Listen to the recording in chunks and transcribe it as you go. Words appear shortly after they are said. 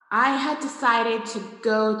I had decided to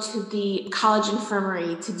go to the college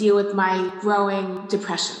infirmary to deal with my growing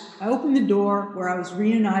depression. I opened the door where I was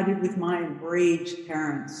reunited with my enraged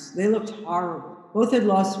parents. They looked horrible. Both had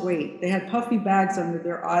lost weight. They had puffy bags under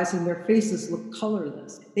their eyes and their faces looked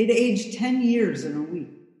colorless. They'd aged 10 years in a week.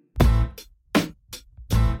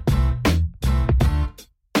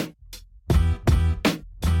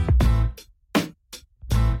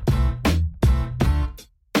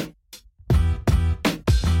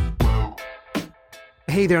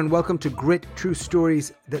 Hey there, and welcome to Grit, True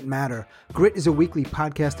Stories That Matter. Grit is a weekly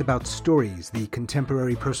podcast about stories, the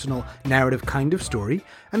contemporary, personal, narrative kind of story,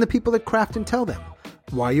 and the people that craft and tell them.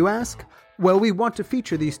 Why, you ask? Well, we want to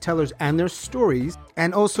feature these tellers and their stories,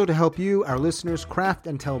 and also to help you, our listeners, craft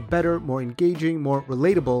and tell better, more engaging, more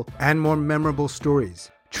relatable, and more memorable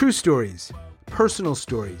stories. True stories, personal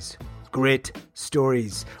stories, Grit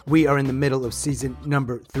Stories. We are in the middle of season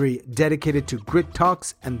number 3, dedicated to Grit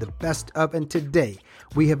Talks and the best of, and today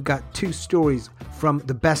we have got 2 stories from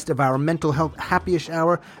the best of our mental health happy-ish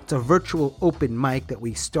hour. It's a virtual open mic that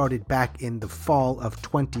we started back in the fall of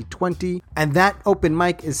 2020, and that open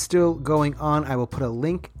mic is still going on. I will put a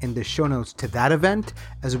link in the show notes to that event,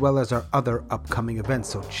 as well as our other upcoming events,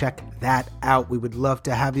 so check that out. We would love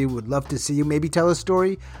to have you, would love to see you, maybe tell a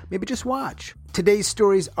story, maybe just watch. Today's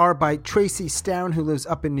stories are by Tracy Stown, who lives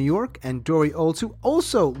up in New York, and Dory Olds, who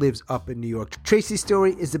also lives up in New York. Tracy's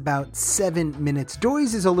story is about 7 minutes.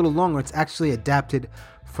 Dory's is a little longer. It's actually adapted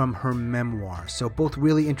from her memoir. So both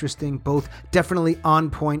really interesting, both definitely on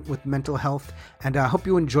point with mental health, and I hope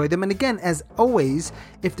you enjoy them. And again, as always,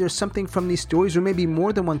 if there's something from these stories, or maybe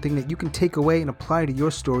more than one thing that you can take away and apply to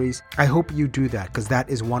your stories, I hope you do that, because that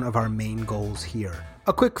is one of our main goals here.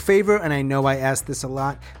 A quick favor, and I know I ask this a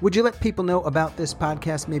lot, would you let people know about this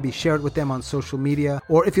podcast? Maybe share it with them on social media,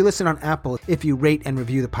 or if you listen on Apple, if you rate and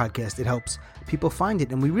review the podcast, it helps people find it.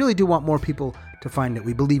 And we really do want more people to find it.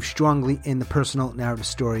 We believe strongly in the personal narrative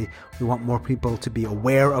story. We want more people to be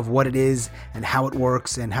aware of what it is and how it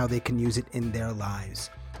works and how they can use it in their lives.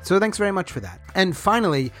 So thanks very much for that. And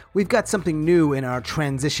finally, we've got something new in our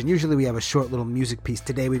transition. Usually we have a short little music piece.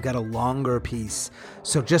 Today we've got a longer piece.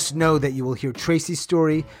 So just know that you will hear Tracy's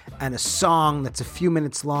story and a song that's a few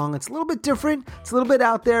minutes long. It's a little bit different. It's a little bit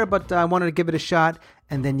out there, but I wanted to give it a shot.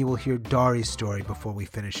 And then you will hear Dory's story before we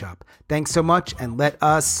finish up. Thanks so much, and let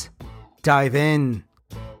us dive in.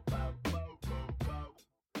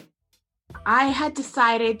 I had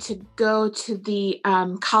decided to go to the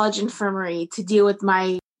college infirmary to deal with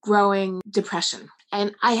my growing depression.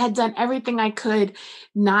 And I had done everything I could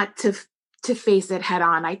not to face it head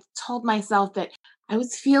on. I told myself that I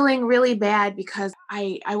was feeling really bad because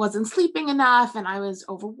I wasn't sleeping enough, and I was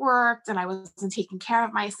overworked, and I wasn't taking care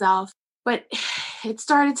of myself. But it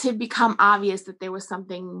started to become obvious that there was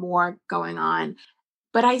something more going on.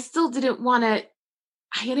 But I still didn't want to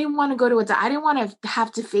go to I didn't want to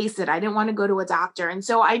have to face it. I didn't want to go to a doctor. And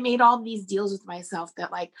so I made all these deals with myself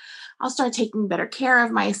that, like, I'll start taking better care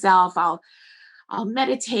of myself. I'll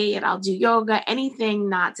meditate, I'll do yoga, anything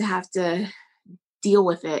not to have to deal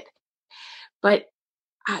with it. But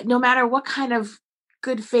no matter what kind of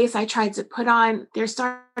good face I tried to put on, there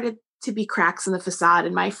started to be cracks in the facade.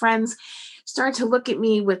 And my friends started to look at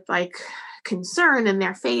me with, like, concern in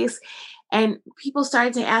their face. And people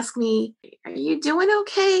started to ask me, "Are you doing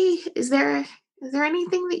okay? Is there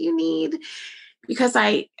anything that you need?" Because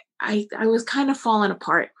I was kind of falling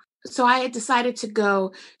apart. So I had decided to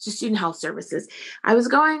go to Student Health Services. I was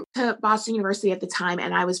going to Boston University at the time,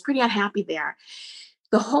 and I was pretty unhappy there.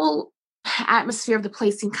 The whole atmosphere of the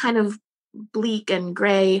place seemed kind of bleak and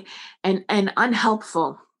gray and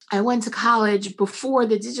unhelpful. I went to college before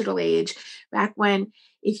the digital age, back when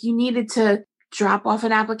if you needed to drop off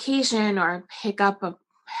an application or pick up a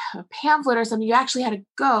pamphlet or something, you actually had to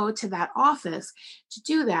go to that office to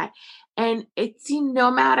do that. And it seemed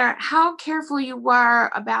no matter how careful you were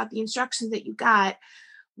about the instructions that you got,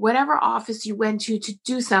 whatever office you went to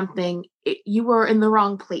do something, you were in the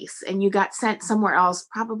wrong place and you got sent somewhere else,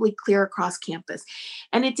 probably clear across campus.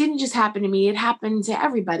 And it didn't just happen to me, it happened to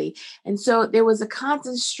everybody. And so there was a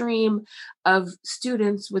constant stream of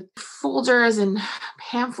students with folders and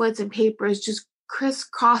pamphlets and papers just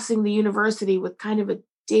crisscrossing the university with kind of a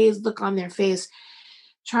dazed look on their face,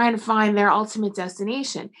 trying to find their ultimate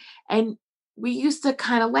destination. And we used to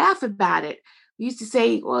kind of laugh about it. We used to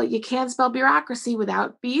say, well, you can't spell bureaucracy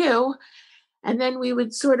without BU. And then we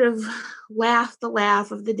would sort of laugh the laugh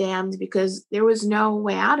of the damned because there was no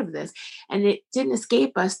way out of this. And it didn't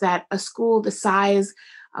escape us that a school the size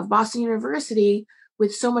of Boston University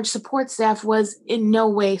with so much support staff was in no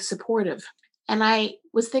way supportive. And I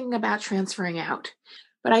was thinking about transferring out.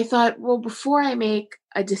 But I thought, well, before I make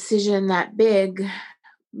a decision that big,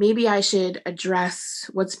 maybe I should address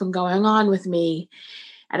what's been going on with me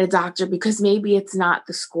at a doctor, because maybe it's not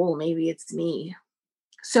the school, maybe it's me.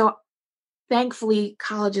 So thankfully,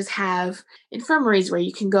 colleges have infirmaries where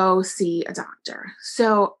you can go see a doctor.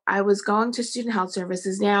 So I was going to Student Health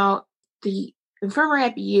Services. Now, the infirmary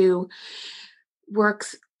at BU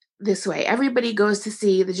works this way. Everybody goes to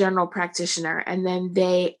see the general practitioner, and then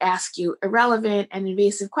they ask you irrelevant and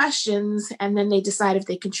invasive questions, and then they decide if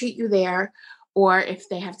they can treat you there or if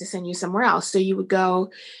they have to send you somewhere else. So you would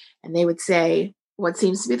go and they would say, what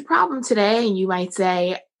seems to be the problem today? And you might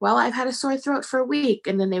say, well, I've had a sore throat for a week.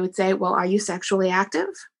 And then they would say, well, are you sexually active?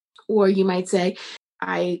 Or you might say,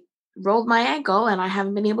 I rolled my ankle and I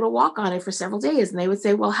haven't been able to walk on it for several days. And they would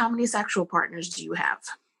say, well, how many sexual partners do you have?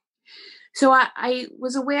 So I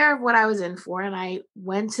was aware of what I was in for, and I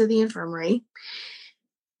went to the infirmary,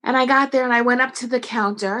 and I got there and I went up to the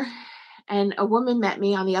counter, and a woman met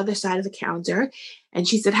me on the other side of the counter, and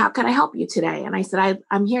she said, how can I help you today? And I said,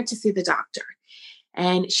 I'm here to see the doctor.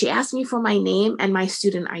 And she asked me for my name and my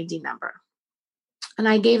student ID number. And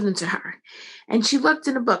I gave them to her. And she looked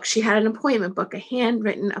in a book. She had an appointment book, a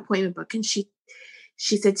handwritten appointment book. And she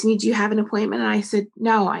said to me, do you have an appointment? And I said,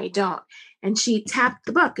 no, I don't. And she tapped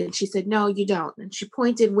the book and she said, no, you don't. And she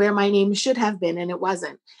pointed where my name should have been, and it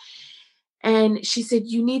wasn't. And she said,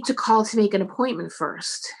 you need to call to make an appointment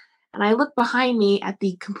first. And I looked behind me at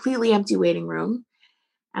the completely empty waiting room.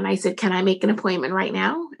 And I said, can I make an appointment right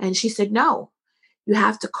now? And she said, no, you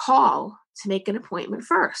have to call to make an appointment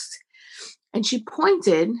first. And she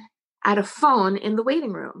pointed at a phone in the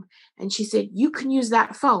waiting room. And she said, you can use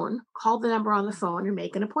that phone, call the number on the phone and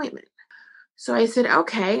make an appointment. So I said,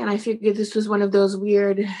 okay. And I figured this was one of those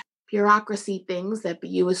weird bureaucracy things that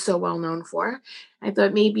BU is so well known for. I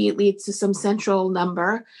thought maybe it leads to some central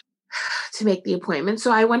number to make the appointment.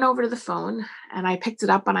 So I went over to the phone and I picked it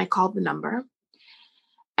up and I called the number.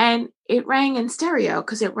 And it rang in stereo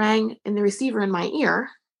because it rang in the receiver in my ear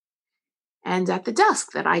and at the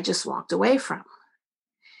desk that I just walked away from.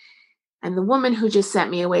 And the woman who just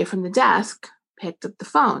sent me away from the desk picked up the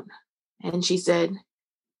phone and she said,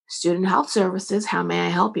 Student Health Services, how may I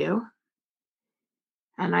help you?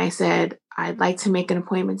 And I said, I'd like to make an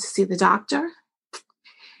appointment to see the doctor.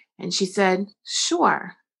 And she said,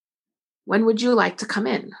 sure. When would you like to come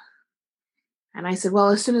in? And I said, well,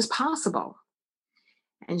 as soon as possible.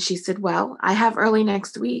 And she said, well, I have early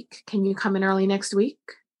next week. Can you come in early next week?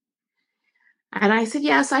 And I said,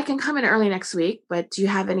 yes, I can come in early next week, but do you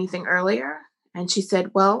have anything earlier? And she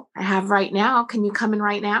said, well, I have right now. Can you come in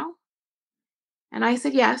right now? And I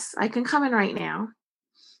said, yes, I can come in right now.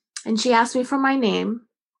 And she asked me for my name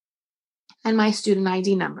and my student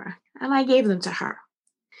ID number. And I gave them to her.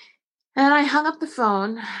 And I hung up the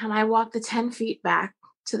phone and I walked the 10 feet back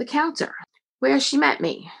to the counter where she met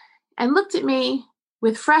me and looked at me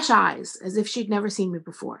with fresh eyes as if she'd never seen me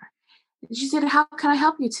before. And she said, how can I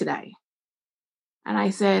help you today? And I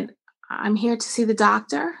said, I'm here to see the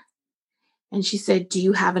doctor. And she said, do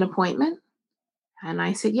you have an appointment? And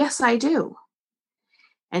I said, yes, I do.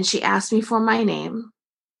 And she asked me for my name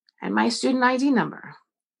and my student ID number.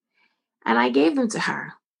 And I gave them to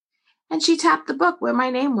her. And she tapped the book where my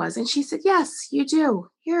name was. And she said, yes, you do.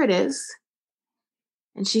 Here it is.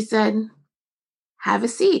 And she said, have a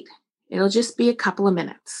seat. It'll just be a couple of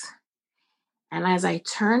minutes. And as I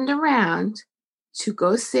turned around to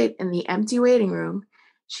go sit in the empty waiting room,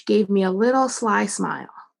 she gave me a little sly smile.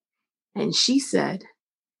 And she said,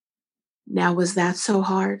 now, was that so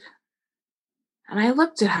hard? And I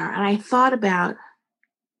looked at her and I thought about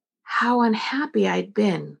how unhappy I'd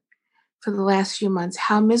been for the last few months,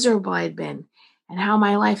 how miserable I'd been, and how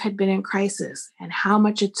my life had been in crisis, and how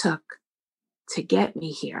much it took to get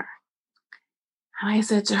me here. And I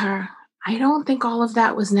said to her, I don't think all of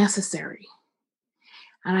that was necessary.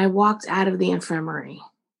 And I walked out of the infirmary.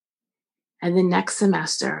 And the next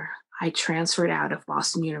semester, I transferred out of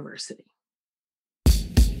Boston University.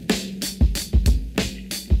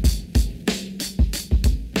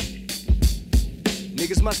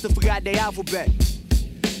 Niggas must have forgot their alphabet.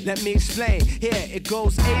 Let me explain. Here it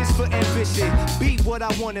goes. A is for ambition. B what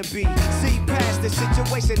I wanna be. C past the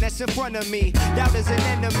situation that's in front of me. Doubt is an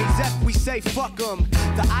enemy. F we we say fuck them.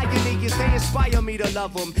 The irony is they inspire me to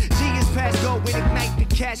love them. G is past go when ignite the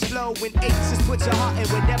cash flow. When H is put your heart in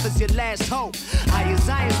whatever's your last hope. I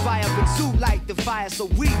inspire, but two light the fire. So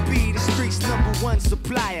we be the streets' #1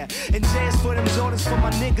 supplier. And jazz for them Jordans for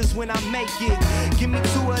my niggas when I make it. Give me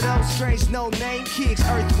 2 of those strange no-name kicks.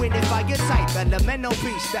 Earth, wind, and fire type. Elemental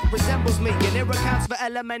piece that resembles me. And it accounts for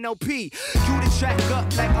elemental P. You the track up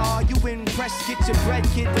like, oh, you impressed. Get your bread,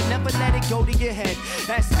 kid, but never let it go to your head.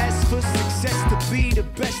 That's S for success to be the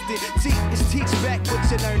best. T is teach back what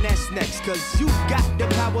you learn, that's next. Cause you got the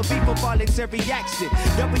power, V for voluntary action.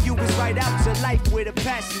 W is right out to life with a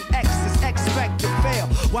passion. X is expect to fail.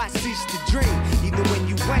 Y cease to dream. Even when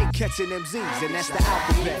you ain't catching them Z's, and that's the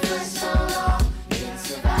alphabet. For so long, been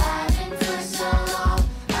surviving for so long.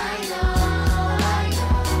 I know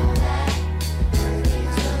that good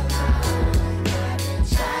days will come. I've been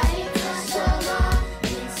trying for so long,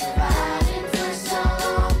 been surviving for so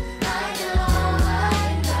long. I know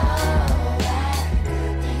that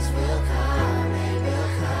good days will come, they will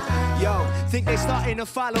come. Yo, think they starting to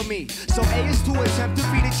follow me. So A is to attempt to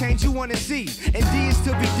be the change you wanna see. And D is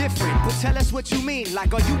to be different. But tell us what you mean.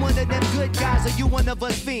 Like, are you one of them good guys or you one of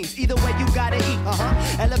us fiends? Either way, you gotta eat,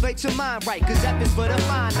 Elevate your mind right, cause F is for the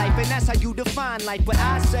fine life. And that's how you define life. But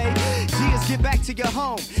I say, G is get back to your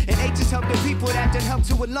home. And H is help the people that done help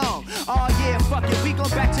to along. Oh yeah, fuck it, we go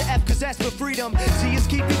back to F cause that's for freedom. G is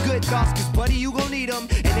keep your good thoughts cause buddy, you gon' need them.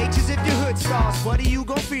 And H is if your hood stars, buddy, you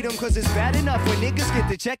gon' feed them. Cause it's bad enough when niggas get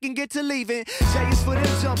the check and get to leaving. J is for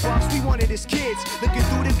them jump offs, we wanted as kids. Looking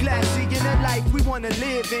through the glass, seeing the life we wanna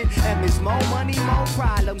live in. M is more money, more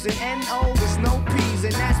problems. And N-O is no P's,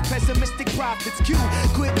 and that's pessimistic profits. Q,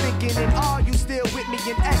 quit thinking and R, you still with me.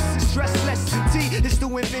 And S is stress less. And T is the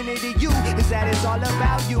infinity. U is that it's all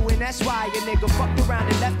about you, and that's why a nigga fucked around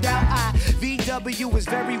and left out I. VW is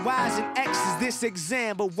very wise, and X is this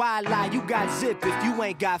exam. But why lie? You got zip if you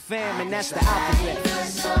ain't got fam, and that's the alphabet. For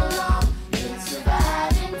so long, been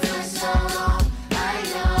surviving for so long. I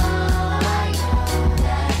know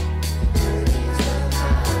that good days will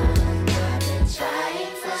come. I've been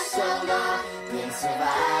trying for so long, been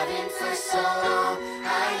surviving for so long.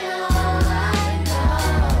 I know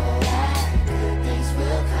that good days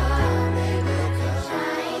will come, they will come.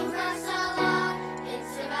 Trying for so long, been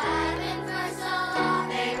surviving for so long.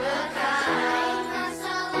 They will come. Trying for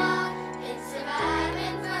so long, been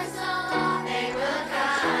surviving for so long. They will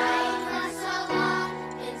come. Trying for so long,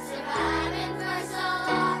 been surviving for so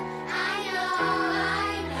long. I know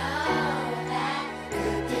that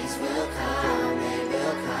good days will come, they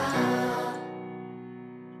will come.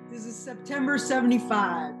 This is September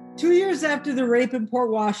 75. 2 years after the rape in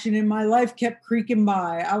Port Washington, my life kept creaking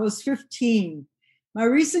by. I was 15. My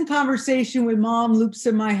recent conversation with Mom loops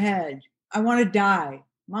in my head. I want to die.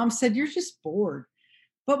 Mom said, "You're just bored."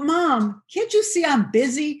 But Mom, can't you see I'm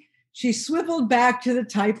busy? She swiveled back to the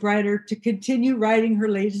typewriter to continue writing her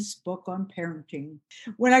latest book on parenting.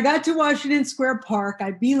 When I got to Washington Square Park,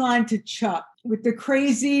 I beelined to Chuck with the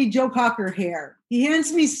crazy Joe Cocker hair. He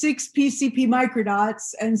hands me 6 PCP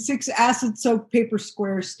microdots and 6 acid-soaked paper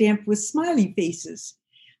squares stamped with smiley faces.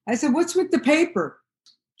 I said, "What's with the paper?"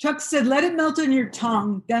 Chuck said, "Let it melt on your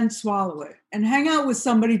tongue, then swallow it, and hang out with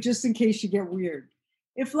somebody just in case you get weird."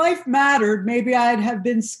 If life mattered, maybe I'd have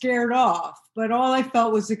been scared off, but all I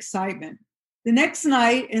felt was excitement. The next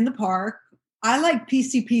night in the park, I liked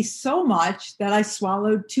PCP so much that I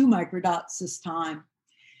swallowed 2 microdots this time.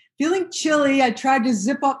 Feeling chilly, I tried to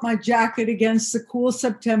zip up my jacket against the cool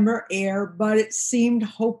September air, but it seemed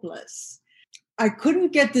hopeless. I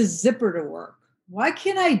couldn't get the zipper to work. "Why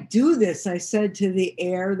can't I do this?" I said to the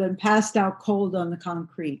air, then passed out cold on the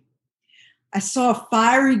concrete. I saw a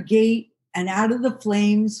fiery gate, and out of the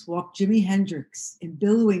flames walked Jimi Hendrix in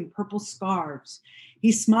billowing purple scarves.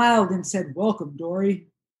 He smiled and said, "Welcome, Dory.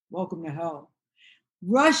 Welcome to hell."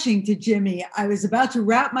 Rushing to Jimmy, I was about to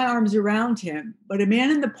wrap my arms around him, but a man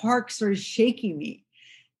in the park started shaking me.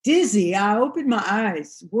 Dizzy, I opened my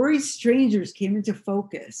eyes. Worried strangers came into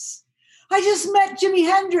focus. "I just met Jimi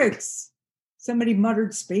Hendrix." Somebody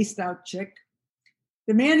muttered, "Spaced out chick."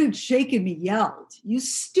 The man who'd shaken me yelled, "You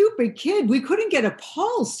stupid kid, we couldn't get a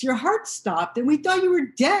pulse. Your heart stopped and we thought you were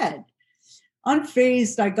dead."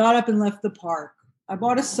 Unfazed, I got up and left the park. I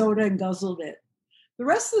bought a soda and guzzled it. The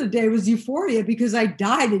rest of the day was euphoria because I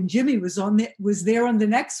died and Jimmy was there on the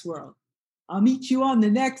next world. "I'll meet you on the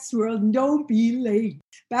next world and don't be late."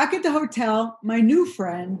 Back at the hotel, my new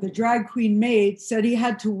friend, the drag queen maid, said he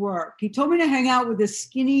had to work. He told me to hang out with a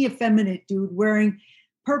skinny, effeminate dude wearing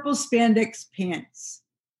purple spandex pants.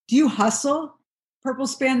 "Do you hustle?" Purple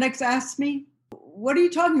spandex asked me. "What are you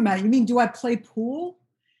talking about? You mean, do I play pool?"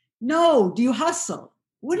 "No, do you hustle?"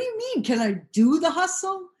 What do you mean? Can I do the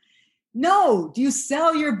hustle? No. Do you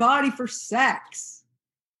sell your body for sex?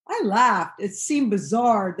 I laughed. It seemed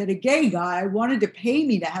bizarre that a gay guy wanted to pay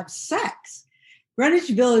me to have sex. Greenwich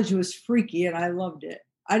Village was freaky and I loved it.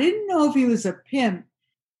 I didn't know if he was a pimp,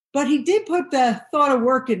 but he did put the thought of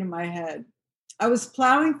work into my head. I was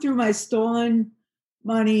plowing through my stolen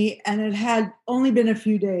money and it had only been a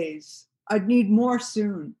few days. I'd need more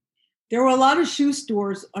soon. There were a lot of shoe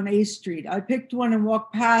stores on A Street. I picked one and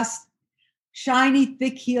walked past shiny,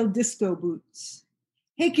 thick-heeled disco boots.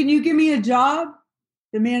 Hey, can you give me a job?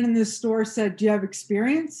 The man in the store said, do you have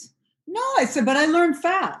experience? No, I said, but I learned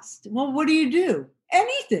fast. Well, what do you do?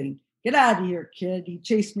 Anything. Get out of here, kid. He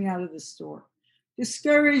chased me out of the store.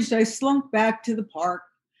 Discouraged, I slunk back to the park.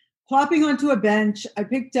 Plopping onto a bench, I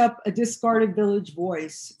picked up a discarded Village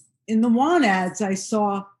Voice. In the want ads, I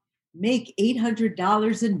saw, make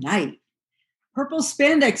 $800 a night. Purple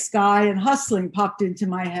spandex guy and hustling popped into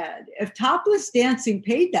my head. If topless dancing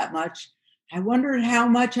paid that much, I wondered how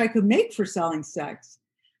much I could make for selling sex.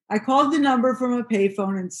 I called the number from a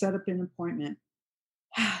payphone and set up an appointment.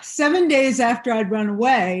 7 days after I'd run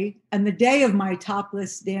away, and the day of my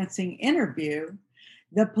topless dancing interview,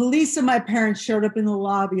 the police and my parents showed up in the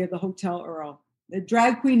lobby of the Hotel Earl. The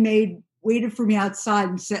drag queen maid waited for me outside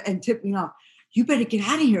and tipped me off. You better get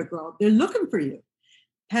out of here, girl. They're looking for you.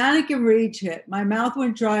 Panic and rage hit. My mouth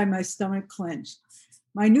went dry and my stomach clenched.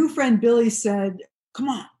 My new friend Billy said, come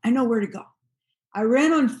on, I know where to go. I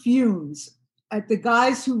ran on fumes at the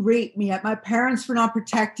guys who raped me, at my parents for not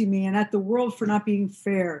protecting me, and at the world for not being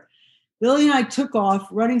fair. Billy and I took off,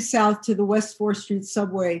 running south to the West 4th Street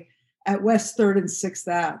subway at West 3rd and 6th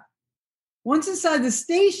Ave. Once inside the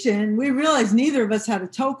station, we realized neither of us had a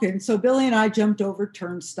token, so Billy and I jumped over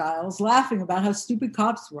turnstiles, laughing about how stupid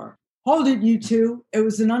cops were. Hold it, you two. It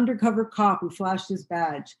was an undercover cop who flashed his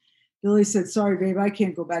badge. Billy said, sorry, babe, I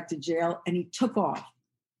can't go back to jail, and he took off.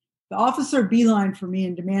 The officer beelined for me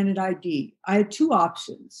and demanded ID. I had two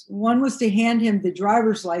options. One was to hand him the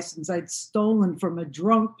driver's license I'd stolen from a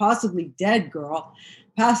drunk, possibly dead girl,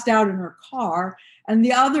 passed out in her car, and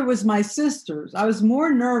the other was my sister's. I was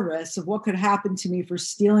more nervous of what could happen to me for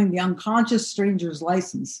stealing the unconscious stranger's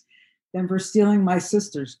license than for stealing my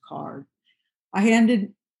sister's card. I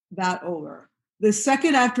handed that over. The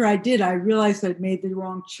second after I did, I realized I'd made the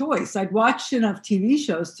wrong choice. I'd watched enough TV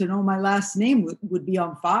shows to know my last name would be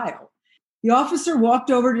on file. The officer walked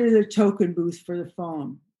over to the token booth for the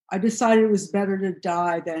phone. I decided it was better to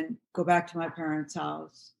die than go back to my parents'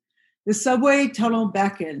 house. The subway tunnel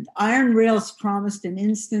beckoned. Iron rails promised an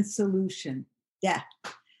instant solution, death.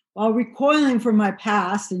 While recoiling from my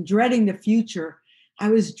past and dreading the future, I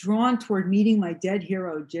was drawn toward meeting my dead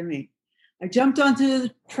hero, Jimmy. I jumped onto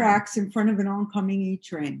the tracks in front of an oncoming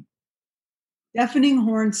E-train. Deafening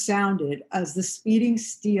horns sounded as the speeding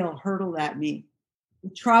steel hurtled at me.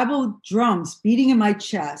 With tribal drums beating in my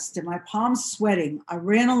chest and my palms sweating, I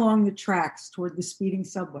ran along the tracks toward the speeding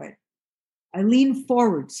subway. I leaned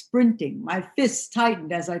forward, sprinting. My fists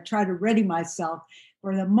tightened as I tried to ready myself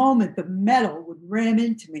for the moment the metal would ram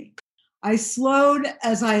into me. I slowed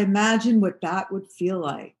as I imagined what that would feel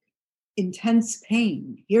like. Intense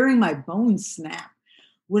pain, hearing my bones snap.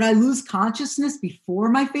 Would I lose consciousness before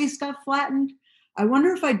my face got flattened? I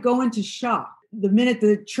wonder if I'd go into shock the minute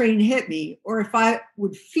the train hit me, or if I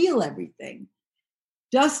would feel everything.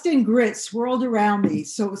 Dust and grit swirled around me,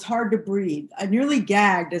 so it was hard to breathe. I nearly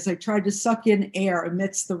gagged as I tried to suck in air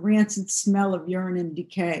amidst the rancid smell of urine and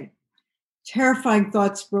decay. Terrifying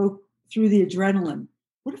thoughts broke through the adrenaline.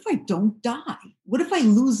 What if I don't die? What if I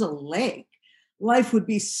lose a leg? Life would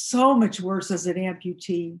be so much worse as an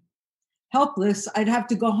amputee. Helpless, I'd have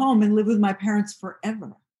to go home and live with my parents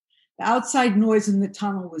forever. The outside noise in the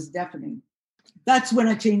tunnel was deafening. That's when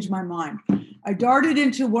I changed my mind. I darted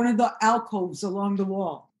into one of the alcoves along the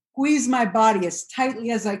wall, squeezed my body as tightly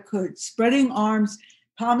as I could, spreading arms,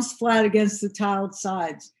 palms flat against the tiled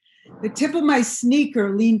sides. The tip of my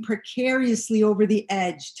sneaker leaned precariously over the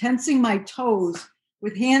edge, tensing my toes.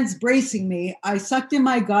 With hands bracing me, I sucked in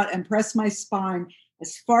my gut and pressed my spine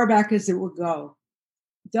as far back as it would go.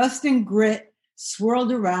 Dust and grit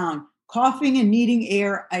swirled around. Coughing and needing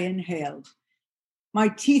air, I inhaled. My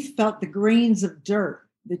teeth felt the grains of dirt.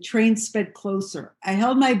 The train sped closer. I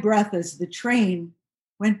held my breath as the train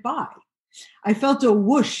went by. I felt a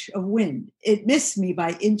whoosh of wind. It missed me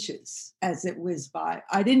by inches as it whizzed by.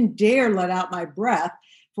 I didn't dare let out my breath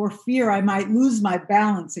for fear I might lose my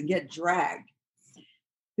balance and get dragged.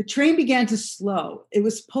 The train began to slow. It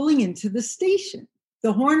was pulling into the station.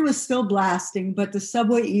 The horn was still blasting, but the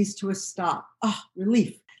subway eased to a stop. Ah,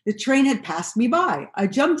 relief. The train had passed me by. I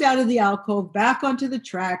jumped out of the alcove, back onto the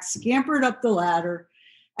tracks, scampered up the ladder.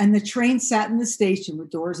 and the train sat in the station with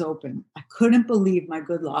doors open. I couldn't believe my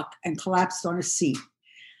good luck and collapsed on a seat.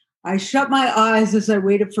 I shut my eyes as I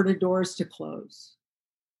waited for the doors to close,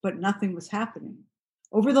 but nothing was happening.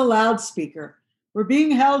 Over the loudspeaker, "We're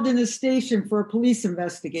being held in the station for a police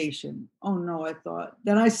investigation." Oh no, I thought.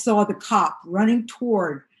 Then I saw the cop running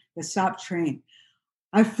toward the stopped train.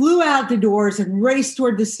 I flew out the doors and raced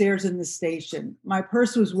toward the stairs in the station. My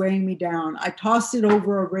purse was weighing me down. I tossed it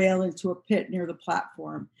over a rail into a pit near the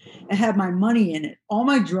platform. It had my money in it, all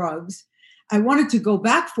my drugs. I wanted to go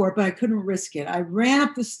back for it, but I couldn't risk it. I ran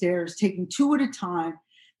up the stairs, taking two at a time,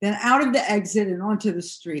 then out of the exit and onto the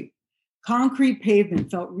street. Concrete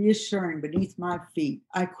pavement felt reassuring beneath my feet.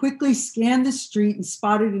 I quickly scanned the street and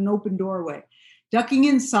spotted an open doorway. Ducking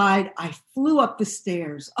inside, I flew up the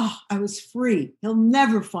stairs. Oh, I was free. He'll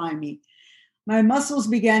never find me. My muscles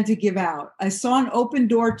began to give out. I saw an open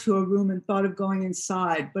door to a room and thought of going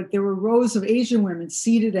inside, but there were rows of Asian women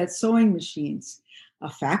seated at sewing machines. A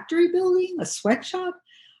factory building? A sweatshop?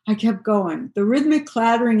 I kept going. The rhythmic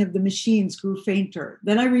clattering of the machines grew fainter.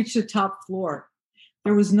 Then I reached the top floor.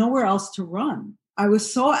 There was nowhere else to run. I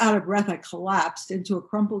was so out of breath, I collapsed into a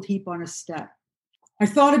crumpled heap on a step. I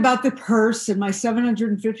thought about the purse and my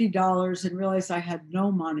 $750 and realized I had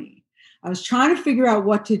no money. I was trying to figure out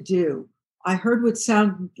what to do. I heard what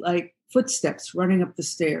sounded like footsteps running up the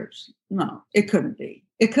stairs. No, it couldn't be.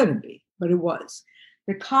 It couldn't be, but it was.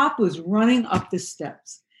 The cop was running up the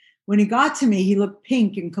steps. When he got to me, he looked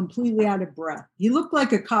pink and completely out of breath. He looked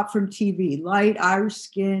like a cop from TV, light Irish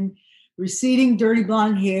skin, receding dirty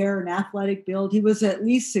blonde hair, and athletic build. He was at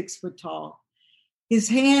least 6 foot tall. His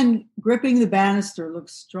hand gripping the banister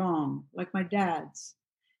looked strong, like my dad's.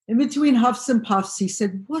 In between huffs and puffs, he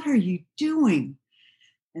said, "What are you doing?"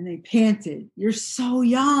 And they panted, "You're so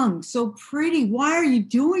young, so pretty. Why are you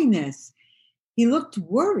doing this?" He looked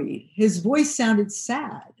worried. His voice sounded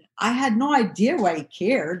sad. I had no idea why he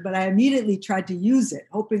cared, but I immediately tried to use it,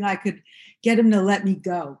 hoping I could get him to let me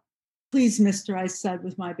go. "Please, mister," I said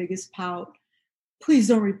with my biggest pout. "Please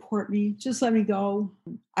don't report me. Just let me go."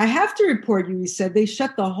 "I have to report you," he said. "They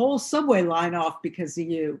shut the whole subway line off because of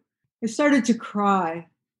you." I started to cry.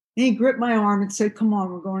 And he gripped my arm and said, "Come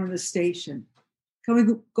on, we're going to the station." "Can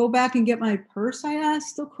we go back and get my purse?" I asked,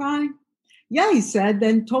 still crying. "Yeah," he said,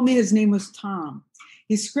 then told me his name was Tom.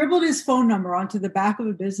 He scribbled his phone number onto the back of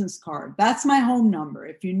a business card. "That's my home number.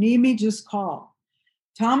 If you need me, just call."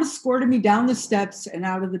 Tom escorted me down the steps and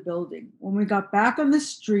out of the building. When we got back on the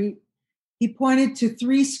street, he pointed to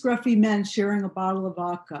 3 scruffy men sharing a bottle of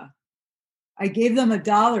vodka. "I gave them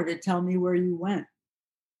 $1 to tell me where you went."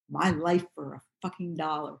 My life for a fucking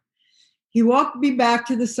 $1. He walked me back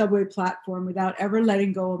to the subway platform without ever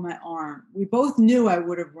letting go of my arm. We both knew I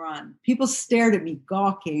would have run. People stared at me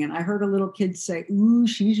gawking, and I heard a little kid say, "Ooh,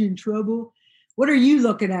 she's in trouble." "What are you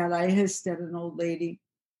looking at?" I hissed at an old lady.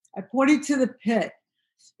 I pointed to the pit.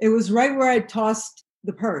 It was right where I tossed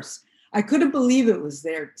the purse. I couldn't believe it was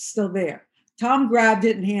there, still there. Tom grabbed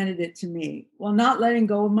it and handed it to me, while not letting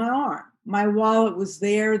go of my arm. My wallet was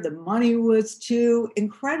there. The money was too.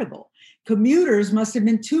 Incredible. Commuters must have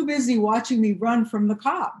been too busy watching me run from the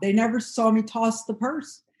cop. They never saw me toss the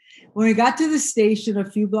purse. When we got to the station a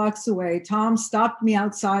few blocks away, Tom stopped me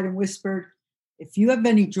outside and whispered, "If you have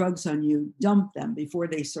any drugs on you, dump them before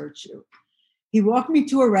they search you." He walked me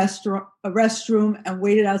to a restroom and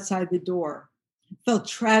waited outside the door. It felt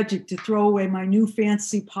tragic to throw away my new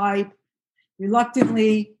fancy pipe.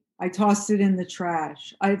 Reluctantly, I tossed it in the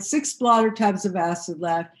trash. I had 6 blotter tabs of acid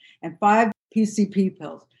left and 5 PCP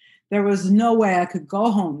pills. There was no way I could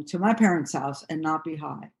go home to my parents' house and not be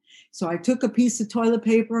high. So I took a piece of toilet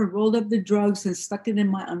paper, rolled up the drugs, and stuck it in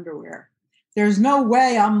my underwear. "There's no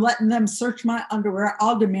way I'm letting them search my underwear.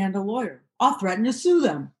 I'll demand a lawyer. I'll threaten to sue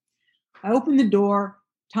them." I opened the door.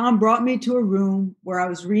 Tom brought me to a room where I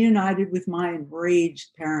was reunited with my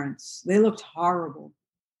enraged parents. They looked horrible.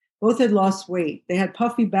 Both had lost weight. They had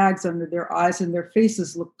puffy bags under their eyes and their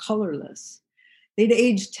faces looked colorless. They'd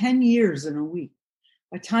aged 10 years in a week.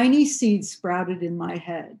 A tiny seed sprouted in my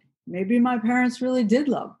head. Maybe my parents really did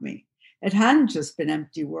love me. It hadn't just been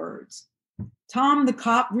empty words. Tom, the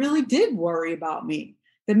cop, really did worry about me.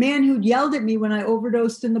 The man who'd yelled at me when I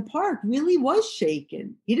overdosed in the park really was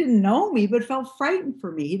shaken. He didn't know me, but felt frightened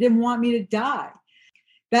for me. He didn't want me to die.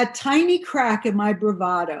 That tiny crack in my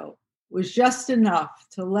bravado was just enough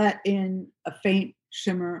to let in a faint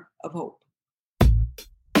shimmer of hope.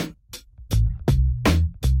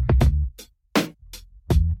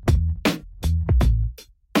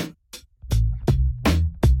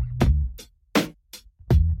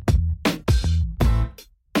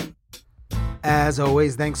 As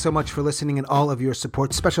always, thanks so much for listening and all of your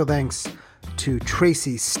support. Special thanks to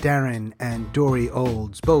Tracy Starren and Dory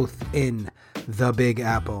Olds, both in the Big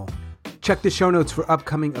Apple. Check the show notes for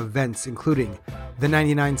upcoming events, including the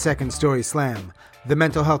 99-Second Story Slam, the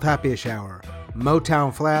Mental Health Happy Hour,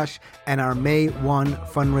 Motown Flash, and our May 1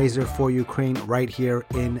 fundraiser for Ukraine right here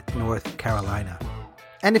in North Carolina.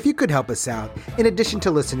 And if you could help us out, in addition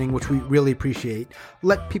to listening, which we really appreciate,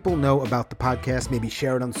 let people know about the podcast, maybe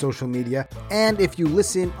share it on social media. And if you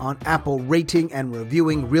listen on Apple, rating and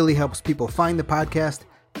reviewing really helps people find the podcast.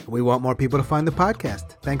 We want more people to find the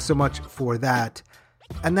podcast. Thanks so much for that.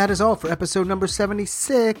 And that is all for episode number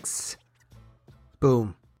 76.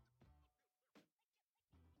 Boom.